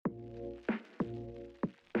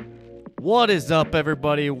What is up,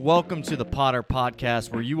 everybody? Welcome to the Potter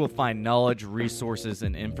Podcast, where you will find knowledge, resources,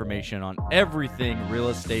 and information on everything real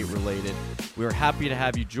estate related. We are happy to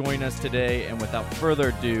have you join us today, and without further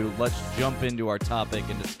ado, let's jump into our topic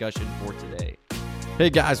and discussion for today.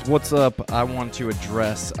 Hey guys, what's up? I want to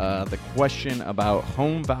address the question about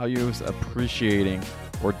home values appreciating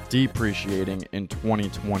or depreciating in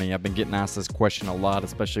 2020. I've been getting asked this question a lot,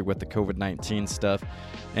 especially with the COVID-19 stuff,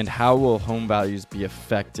 and how will home values be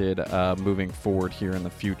affected moving forward here in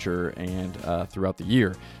the future and throughout the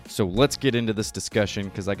year. So let's get into this discussion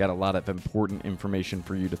because I got a lot of important information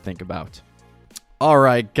for you to think about. All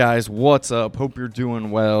right, guys, what's up? Hope you're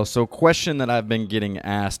doing well. So question that I've been getting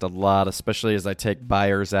asked a lot, especially as I take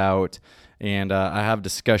buyers out and I have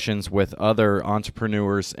discussions with other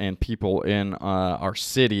entrepreneurs and people in our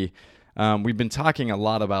city. We've been talking a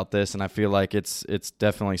lot about this, and I feel like it's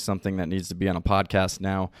definitely something that needs to be on a podcast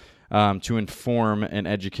now to inform and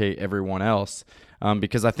educate everyone else,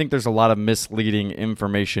 because I think there's a lot of misleading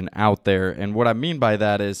information out there. And what I mean by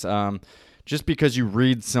that is just because you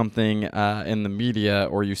read something in the media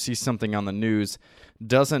or you see something on the news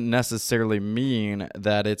doesn't necessarily mean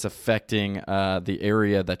that it's affecting the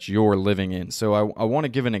area that you're living in. So I want to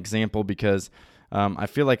give an example because I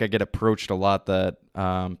feel like I get approached a lot that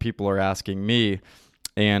people are asking me.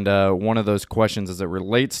 And one of those questions as it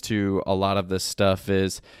relates to a lot of this stuff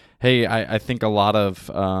is, hey, I think a lot of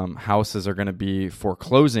houses are going to be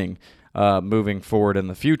foreclosing moving forward in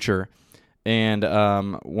the future. And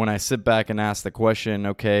when I sit back and ask the question,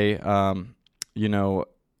 okay,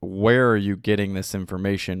 where are you getting this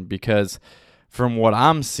information? Because from what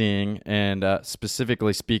I'm seeing, and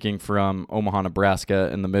specifically speaking from Omaha, Nebraska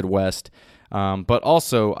in the Midwest, but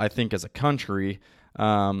also I think as a country,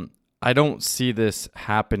 I don't see this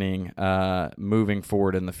happening moving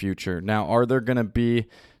forward in the future. Now, are there going to be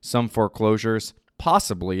some foreclosures?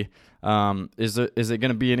 Possibly. Is it going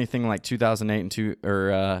to be anything like 2008 and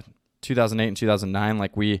 2009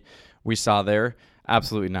 like we saw there?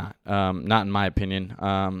 Absolutely not. Not in my opinion,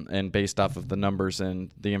 and based off of the numbers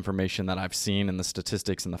and the information that I've seen and the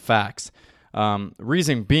statistics and the facts.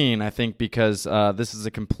 Reason being, I think because this is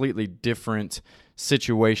a completely different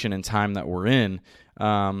situation and time that we're in,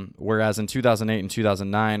 whereas in 2008 and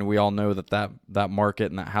 2009, we all know that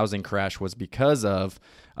market and that housing crash was because of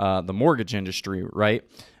the mortgage industry, right?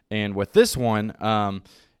 And with this one,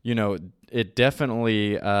 it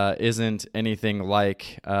definitely isn't anything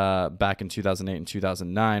like back in 2008 and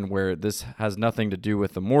 2009, where this has nothing to do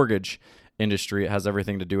with the mortgage industry. It has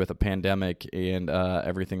everything to do with a pandemic and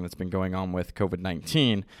everything that's been going on with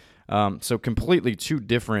COVID-19. So completely two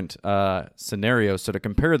different scenarios. So to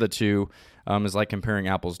compare the two is like comparing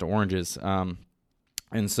apples to oranges.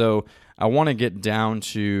 And so I want to get down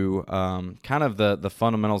to kind of the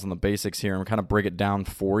fundamentals and the basics here and kind of break it down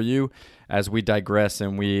for you as we digress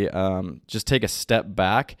and we just take a step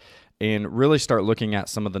back and really start looking at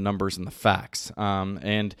some of the numbers and the facts.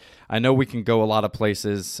 And I know we can go a lot of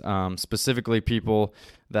places, specifically people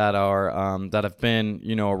that are that have been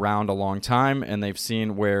around a long time and they've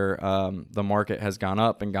seen where the market has gone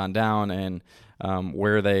up and gone down and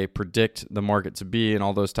where they predict the market to be and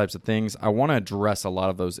all those types of things. I want to address a lot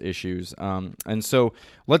of those issues. And so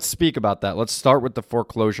let's speak about that. Let's start with the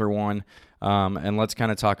foreclosure one, and let's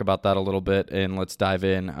kind of talk about that a little bit and let's dive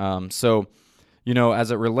in. So, as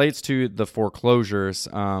it relates to the foreclosures,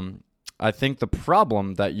 I think the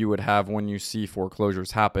problem that you would have when you see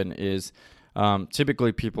foreclosures happen is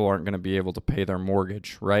typically people aren't going to be able to pay their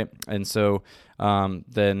mortgage, right? And so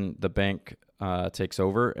then the bank takes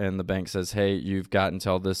over and the bank says, hey, you've got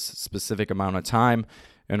until this specific amount of time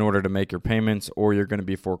in order to make your payments or you're going to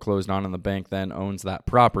be foreclosed on, and the bank then owns that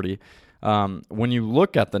property. When you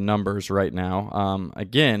look at the numbers right now,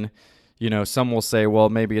 again, some will say, well,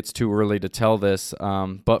 maybe it's too early to tell this,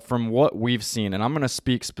 but from what we've seen, and I'm going to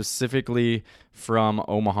speak specifically from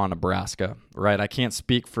Omaha, Nebraska, right? I can't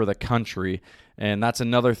speak for the country, and that's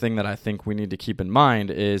another thing that I think we need to keep in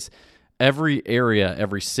mind is every area,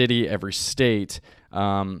 every city, every state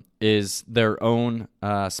is their own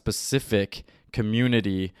specific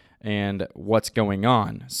community and what's going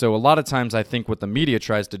on. So a lot of times I think what the media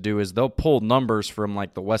tries to do is they'll pull numbers from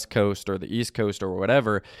like the West Coast or the East Coast or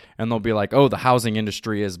whatever, and they'll be like, oh, the housing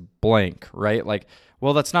industry is blank, right? Like,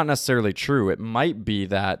 well, that's not necessarily true. It might be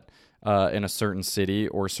that in a certain city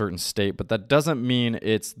or certain state, but that doesn't mean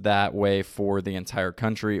it's that way for the entire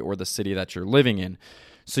country or the city that you're living in.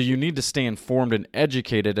 So you need to stay informed and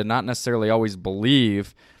educated and not necessarily always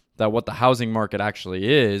believe that what the housing market actually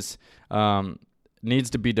is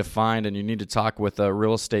needs to be defined, and you need to talk with a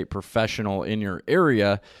real estate professional in your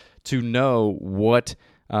area to know what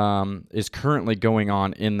is currently going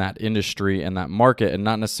on in that industry and that market, and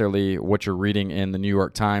not necessarily what you're reading in the New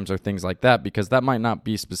York Times or things like that, because that might not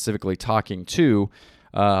be specifically talking to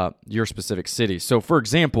your specific city. So, for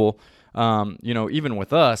example, even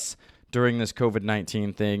with us during this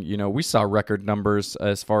COVID-19 thing, we saw record numbers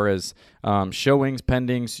as far as showings,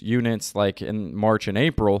 pendings, units, like in March and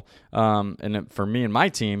April. And for me and my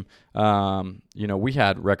team, we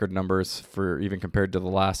had record numbers for even compared to the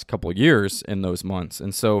last couple of years in those months.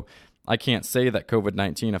 And so I can't say that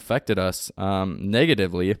COVID-19 affected us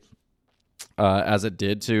negatively as it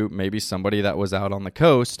did to maybe somebody that was out on the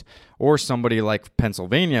coast, or somebody like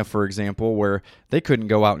Pennsylvania, for example, where they couldn't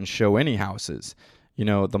go out and show any houses.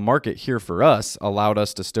 The market here for us allowed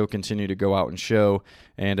us to still continue to go out and show,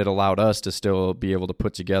 and it allowed us to still be able to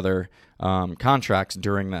put together contracts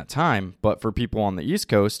during that time. But for people on the East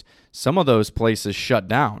Coast, some of those places shut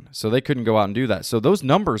down, so they couldn't go out and do that. So those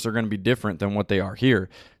numbers are going to be different than what they are here.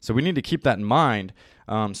 So we need to keep that in mind.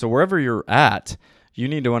 So wherever you're at, you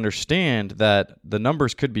need to understand that the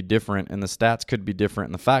numbers could be different, and the stats could be different,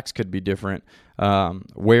 and the facts could be different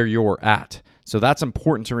where you're at. So that's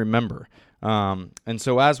important to remember. And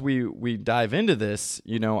so as we dive into this,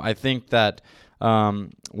 I think that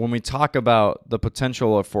when we talk about the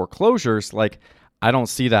potential of foreclosures, like, I don't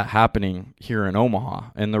see that happening here in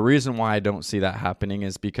Omaha. And the reason why I don't see that happening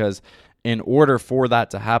is because in order for that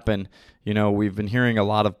to happen, we've been hearing a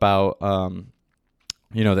lot about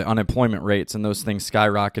the unemployment rates and those things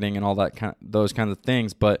skyrocketing and all that those kinds of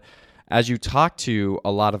things. But as you talk to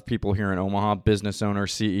a lot of people here in Omaha, business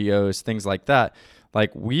owners, CEOs, things like that,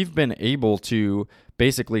 like, we've been able to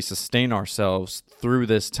basically sustain ourselves through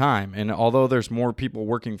this time. And although there's more people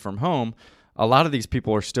working from home, a lot of these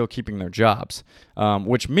people are still keeping their jobs,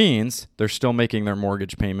 which means they're still making their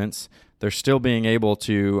mortgage payments. They're still being able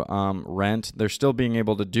to rent. They're still being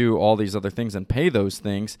able to do all these other things and pay those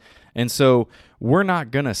things. And so we're not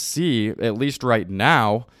going to see, at least right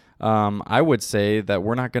now, I would say that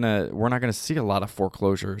we're not gonna see a lot of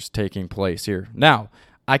foreclosures taking place here. Now,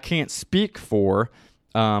 I can't speak for,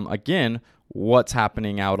 again, what's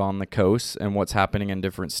happening out on the coast and what's happening in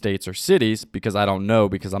different states or cities, because I don't know,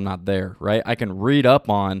 because I'm not there, right? I can read up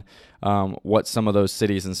on what some of those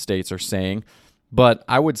cities and states are saying, but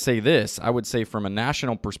I would say this. I would say from a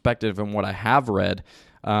national perspective and what I have read,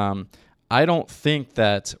 I don't think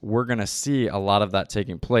that we're going to see a lot of that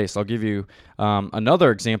taking place. I'll give you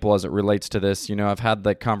another example as it relates to this. I've had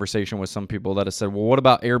the conversation with some people that have said, well, what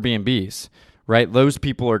about Airbnbs? Right? Those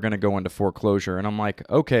people are going to go into foreclosure. And I'm like,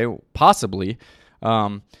 okay, possibly.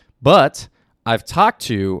 But I've talked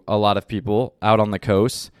to a lot of people out on the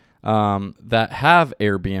coast that have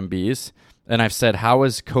Airbnbs. And I've said, how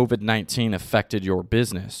has COVID-19 affected your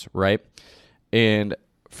business? Right? And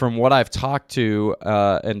from what I've talked to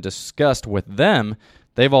and discussed with them,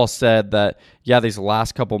 they've all said that, yeah, these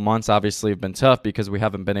last couple months obviously have been tough because we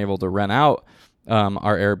haven't been able to rent out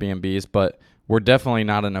our Airbnbs, but we're definitely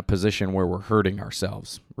not in a position where we're hurting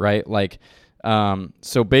ourselves, right? Like,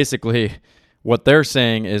 so basically what they're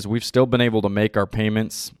saying is we've still been able to make our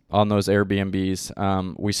payments on those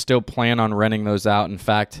Airbnbs. We still plan on renting those out. In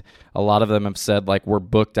fact, a lot of them have said, like, we're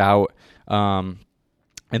booked out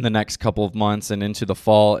in the next couple of months and into the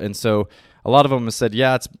fall. And so a lot of them have said,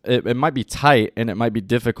 yeah, it might be tight and it might be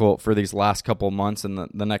difficult for these last couple of months and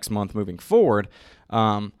the next month moving forward.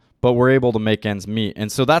 But we're able to make ends meet.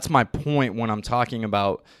 And so that's my point when I'm talking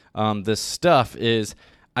about this stuff is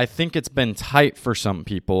I think it's been tight for some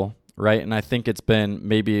people, right? And I think it's been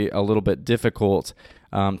maybe a little bit difficult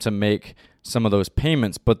to make some of those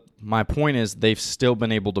payments. But my point is they've still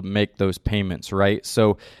been able to make those payments, right?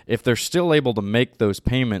 So if they're still able to make those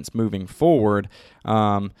payments moving forward,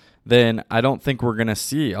 then I don't think we're going to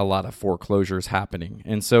see a lot of foreclosures happening.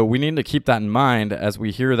 And so we need to keep that in mind as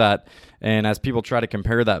we hear that. And as people try to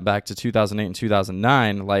compare that back to 2008 and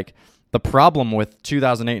 2009, like, the problem with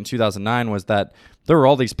 2008 and 2009 was that there were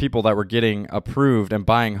all these people that were getting approved and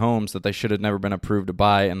buying homes that they should have never been approved to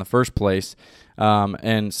buy in the first place.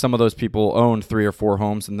 And some of those people owned 3 or 4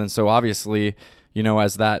 homes. And then so obviously,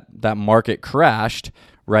 as that market crashed,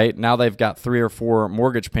 right, now they've got 3 or 4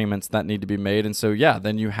 mortgage payments that need to be made. And so, yeah,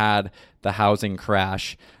 then you had the housing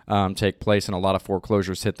crash take place and a lot of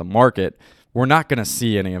foreclosures hit the market. We're not going to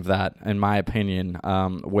see any of that, in my opinion,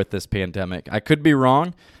 with this pandemic. I could be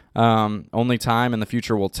wrong. Only time in the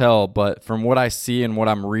future will tell. But from what I see and what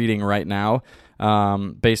I'm reading right now,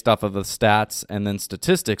 based off of the stats and then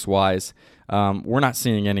statistics-wise, we're not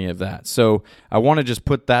seeing any of that. So I want to just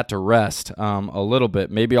put that to rest a little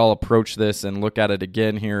bit. Maybe I'll approach this and look at it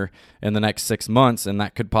again here in the next 6 months, and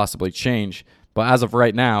that could possibly change. But as of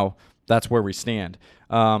right now, that's where we stand.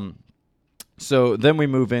 So then we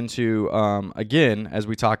move into, again, as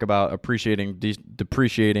we talk about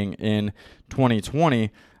depreciating in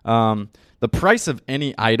 2020, the price of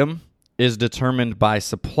any item is determined by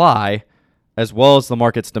supply as well as the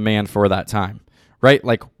market's demand for that time, right?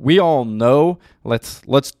 Like we all know, let's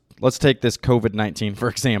take this COVID-19, for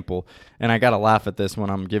example, and I got to laugh at this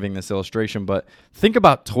when I'm giving this illustration, but think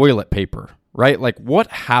about toilet paper, right? Like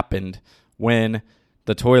what happened when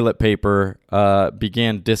the toilet paper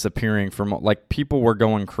began disappearing from, like, people were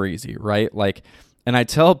going crazy, right? Like, and I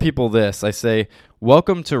tell people this, I say,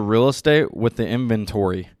 welcome to real estate with the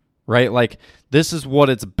inventory, right? Like this is what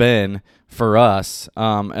it's been for us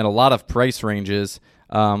and a lot of price ranges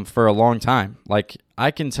for a long time. Like I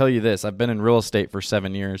can tell you this, I've been in real estate for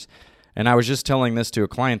 7 years, and I was just telling this to a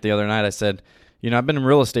client the other night. I said, I've been in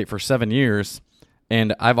real estate for 7 years,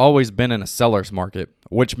 and I've always been in a seller's market,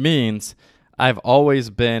 which means I've always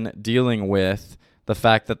been dealing with the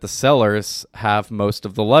fact that the sellers have most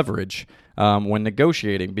of the leverage when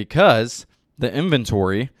negotiating because the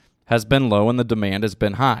inventory has been low and the demand has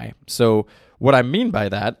been high. So what I mean by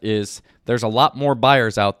that is there's a lot more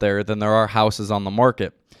buyers out there than there are houses on the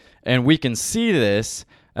market. And we can see this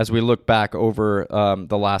as we look back over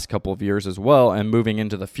the last couple of years as well, and moving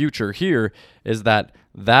into the future here is that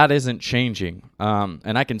isn't changing.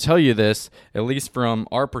 And I can tell you this, at least from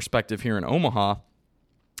our perspective here in Omaha,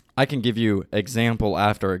 I can give you example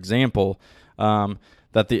after example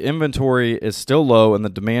that the inventory is still low and the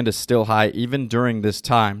demand is still high even during this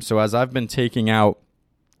time. So as I've been taking out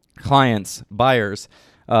clients, buyers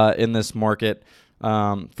in this market,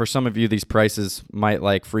 for some of you, these prices might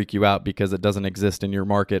like freak you out because it doesn't exist in your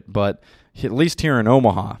market, but at least here in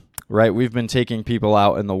Omaha, right, we've been taking people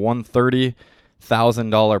out in the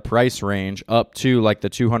 $130,000 price range up to like the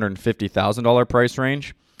 $250,000 price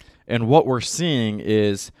range. And what we're seeing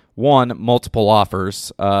is, one, multiple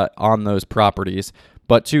offers on those properties,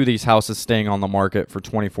 but two, these houses staying on the market for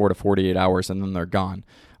 24 to 48 hours and then they're gone.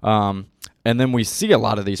 And then we see a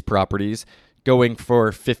lot of these properties going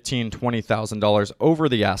for $15,000, $20,000 over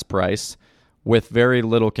the ask price with very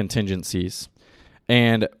little contingencies.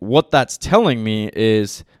 And what that's telling me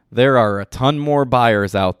is there are a ton more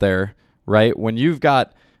buyers out there, right? When you've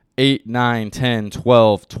got 8, 9, 10,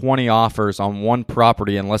 12, 20 offers on one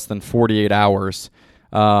property in less than 48 hours,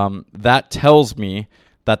 that tells me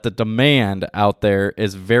that the demand out there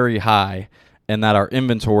is very high and that our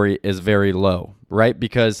inventory is very low, right?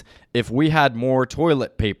 Because if we had more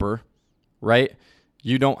toilet paper, right,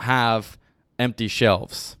 you don't have empty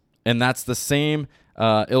shelves. And that's the same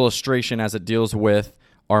illustration as it deals with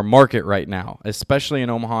our market right now, especially in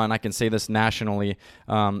Omaha, and I can say this nationally.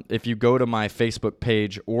 If you go to my Facebook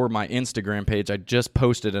page or my Instagram page, I just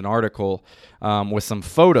posted an article with some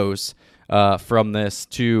photos from this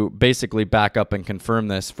to basically back up and confirm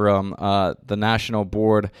this from the National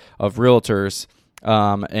Board of Realtors.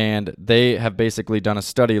 And they have basically done a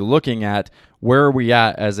study looking at where are we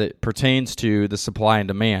at as it pertains to the supply and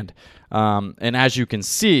demand. And as you can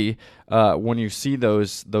see, when you see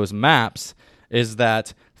those maps, is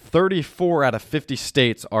that 34 out of 50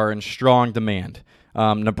 states are in strong demand.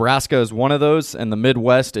 Nebraska is one of those, and the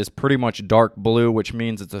Midwest is pretty much dark blue, which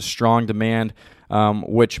means it's a strong demand,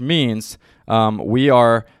 which means we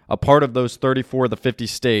are a part of those 34 of the 50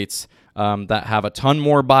 states that have a ton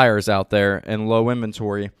more buyers out there and low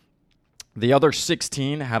inventory. The other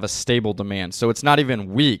 16 have a stable demand. So it's not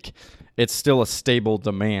even weak. It's still a stable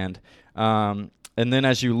demand. And then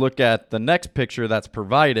as you look at the next picture that's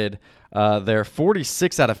provided, there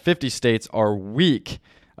 46 out of 50 states are weak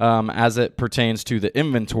as it pertains to the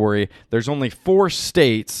inventory. There's only 4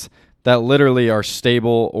 states that literally are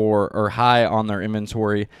stable or high on their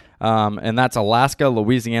inventory, and that's Alaska,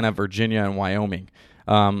 Louisiana, Virginia, and Wyoming.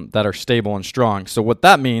 That are stable and strong. So what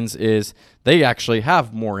that means is they actually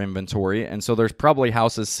have more inventory, and so there's probably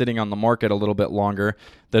houses sitting on the market a little bit longer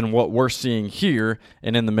than what we're seeing here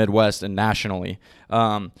and in the Midwest and nationally.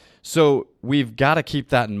 So we've got to keep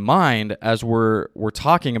that in mind as we're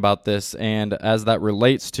talking about this, and as that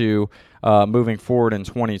relates to moving forward in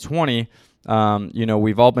 2020.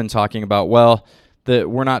 We've all been talking about, well, that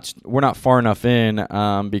we're not far enough in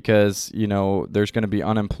because there's going to be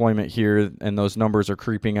unemployment here and those numbers are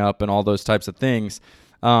creeping up and all those types of things.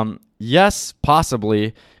 Yes,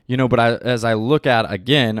 possibly, but as I look at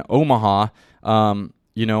again Omaha, I'm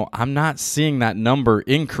not seeing that number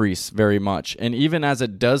increase very much. And even as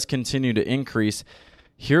it does continue to increase,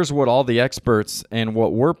 here's what all the experts and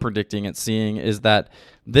what we're predicting it seeing is that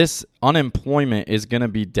this unemployment is going to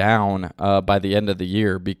be down by the end of the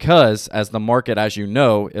year because as the market, as you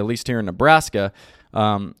know, at least here in Nebraska,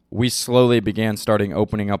 we slowly began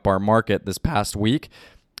opening up our market this past week.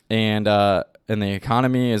 And and the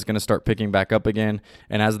economy is going to start picking back up again.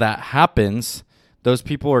 And as that happens, those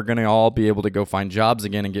people are going to all be able to go find jobs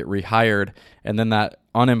again and get rehired. And then that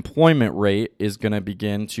unemployment rate is going to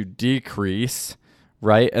begin to decrease,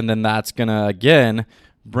 right? And then that's going to, again,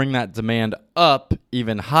 bring that demand up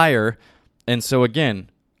even higher. And so,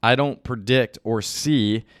 again, I don't predict or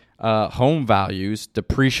see home values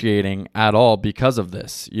depreciating at all because of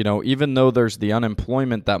this. Even though there's the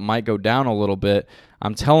unemployment that might go down a little bit,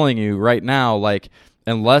 I'm telling you right now, like,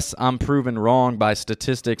 unless I'm proven wrong by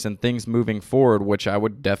statistics and things moving forward, which I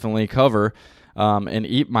would definitely cover and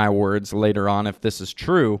eat my words later on if this is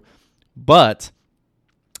true. But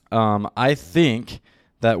I think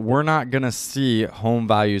that we're not going to see home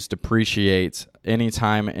values depreciate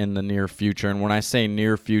anytime in the near future. And when I say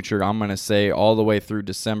near future, I'm going to say all the way through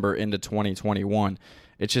December into 2021.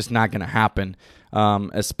 It's just not going to happen,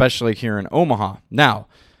 especially here in Omaha. Now,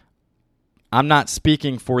 I'm not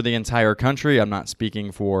speaking for the entire country. I'm not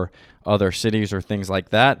speaking for other cities or things like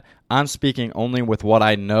that. I'm speaking only with what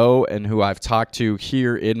I know and who I've talked to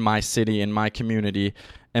here in my city, in my community,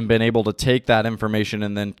 and been able to take that information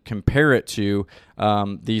and then compare it to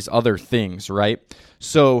these other things, right?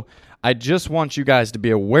 So I just want you guys to be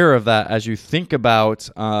aware of that as you think about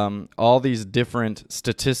all these different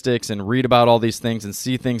statistics and read about all these things and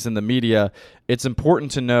see things in the media. It's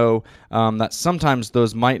important to know that sometimes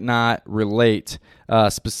those might not relate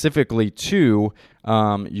specifically to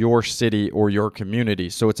your city or your community.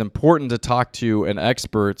 So it's important to talk to an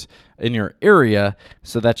expert in your area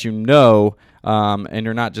so that you know and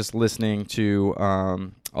you're not just listening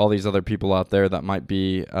to all these other people out there that might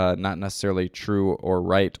be not necessarily true or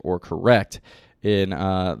right or correct in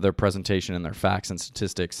their presentation and their facts and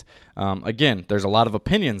statistics. Again, there's a lot of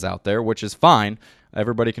opinions out there, which is fine.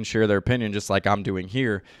 Everybody can share their opinion just like I'm doing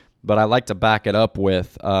here. But I like to back it up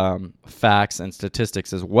with facts and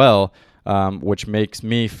statistics as well, which makes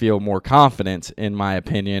me feel more confident in my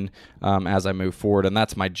opinion as I move forward. And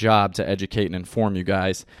that's my job, to educate and inform you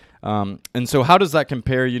guys. And so how does that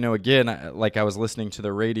compare? Again, like I was listening to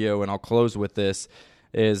the radio, and I'll close with this,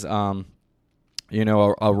 is, a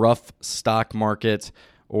rough stock market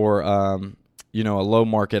or, a low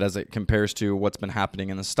market as it compares to what's been happening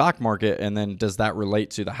in the stock market. And then does that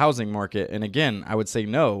relate to the housing market? And again, I would say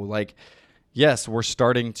no. Like, yes, we're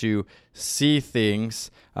starting to see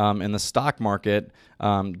things in the stock market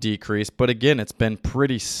decrease. But again, it's been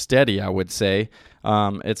pretty steady, I would say.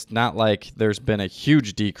 It's not like there's been a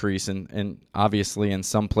huge decrease, and obviously in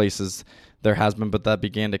some places there has been, but that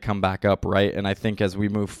began to come back up, right? And I think as we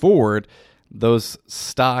move forward, those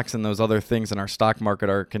stocks and those other things in our stock market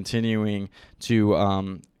are continuing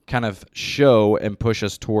to kind of show and push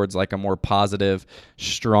us towards like a more positive,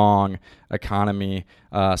 strong economy,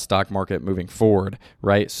 stock market moving forward,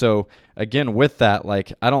 right? So again, with that,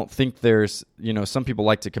 like, I don't think there's, some people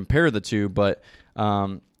like to compare the two, but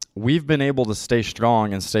we've been able to stay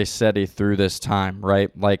strong and stay steady through this time, right?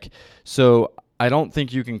 Like, so I don't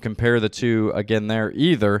think you can compare the two again there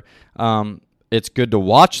either. It's good to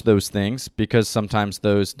watch those things because sometimes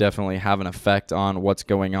those definitely have an effect on what's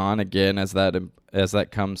going on, again, as that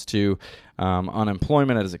comes to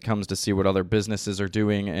unemployment, as it comes to see what other businesses are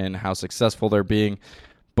doing and how successful they're being.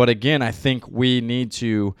 But again, I think we need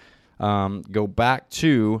to go back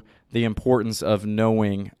to the importance of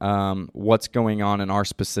knowing what's going on in our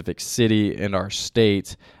specific city and our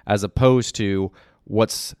state as opposed to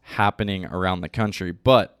what's happening around the country.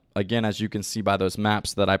 But again, as you can see by those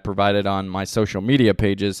maps that I provided on my social media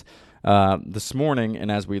pages this morning,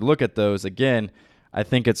 and as we look at those, again, I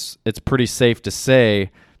think it's pretty safe to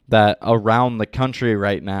say that around the country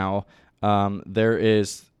right now, there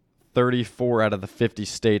is 34 out of the 50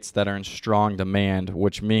 states that are in strong demand,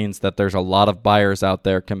 which means that there's a lot of buyers out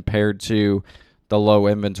there compared to the low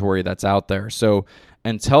inventory that's out there. So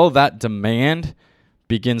until that demand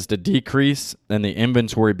begins to decrease and the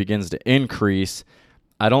inventory begins to increase,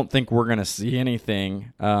 I don't think we're going to see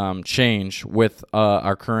anything change with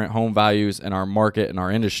our current home values and our market and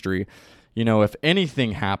our industry. If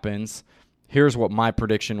anything happens, here's what my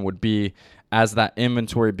prediction would be as that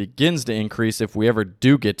inventory begins to increase, if we ever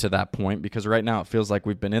do get to that point, because right now it feels like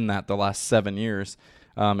we've been in that the last 7 years,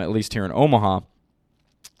 at least here in Omaha.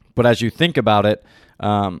 But as you think about it,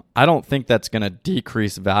 I don't think that's going to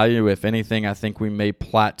decrease value. If anything, I think we may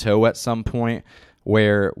plateau at some point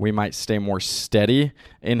where we might stay more steady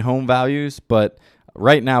in home values. But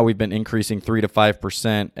right now we've been increasing 3 to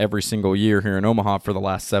 5% every single year here in Omaha for the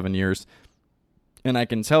last 7 years. And I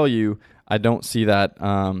can tell you, I don't see that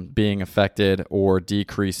being affected or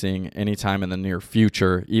decreasing anytime in the near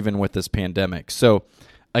future, even with this pandemic. So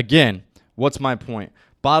again, what's my point?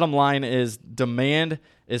 Bottom line is demand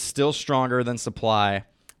is still stronger than supply,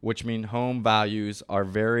 which means home values are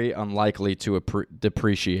very unlikely to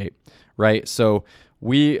depreciate, right? So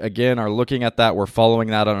we, again, are looking at that. We're following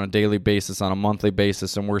that on a daily basis, on a monthly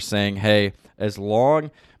basis, and we're saying, hey, as long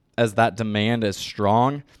as that demand is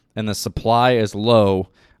strong and the supply is low,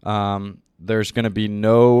 there's going to be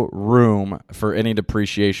no room for any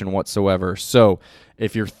depreciation whatsoever. So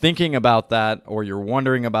if you're thinking about that or you're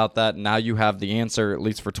wondering about that, now you have the answer, at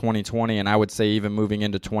least for 2020, and I would say even moving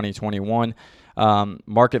into 2021.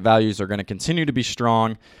 Market values are going to continue to be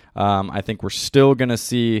strong. I think we're still going to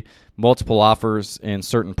see multiple offers in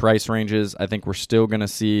certain price ranges. I think we're still going to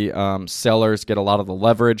see sellers get a lot of the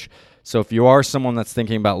leverage. So if you are someone that's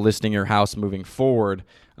thinking about listing your house moving forward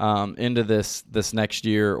into this next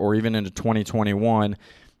year or even into 2021,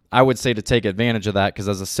 I would say to take advantage of that, because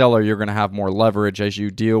as a seller, you're going to have more leverage as you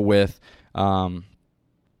deal with some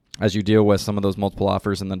of those multiple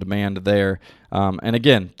offers and the demand there. And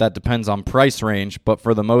again, that depends on price range, but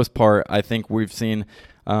for the most part, I think we've seen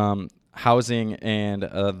housing and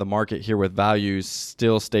the market here with values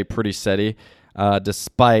still stay pretty steady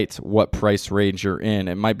despite what price range you're in.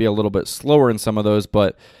 It might be a little bit slower in some of those,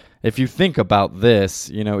 but if you think about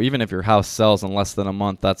this, even if your house sells in less than a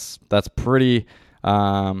month, that's pretty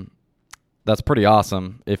awesome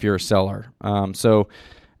if you're a seller. So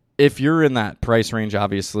if you're in that price range,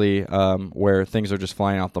 obviously, where things are just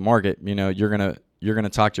flying off the market, you're gonna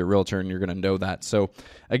talk to your realtor and you're gonna know that. So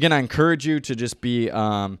again, I encourage you to just be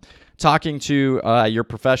talking to your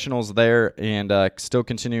professionals there and still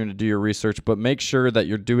continuing to do your research, but make sure that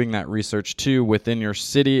you're doing that research too within your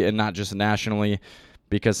city and not just nationally,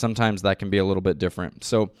 because sometimes that can be a little bit different.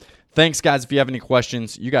 So thanks, guys. If you have any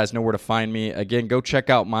questions, you guys know where to find me. Again, go check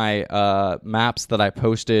out my maps that I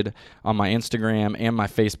posted on my Instagram and my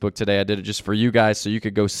Facebook today. I did it just for you guys, so you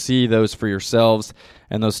could go see those for yourselves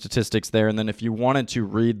and those statistics there. And then if you wanted to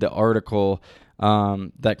read the article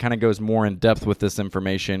that kind of goes more in depth with this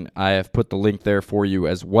information, I have put the link there for you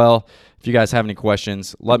as well. If you guys have any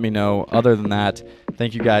questions, let me know. Other than that,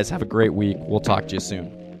 thank you guys. Have a great week. We'll talk to you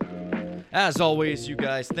soon. As always, you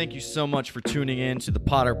guys, thank you so much for tuning in to the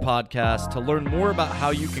Potter Podcast. To learn more about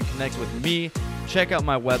how you can connect with me, check out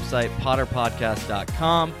my website,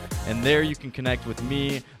 potterpodcast.com, and there you can connect with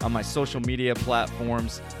me on my social media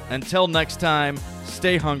platforms. Until next time,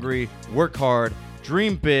 stay hungry, work hard,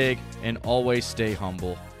 dream big, and always stay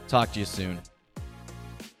humble. Talk to you soon.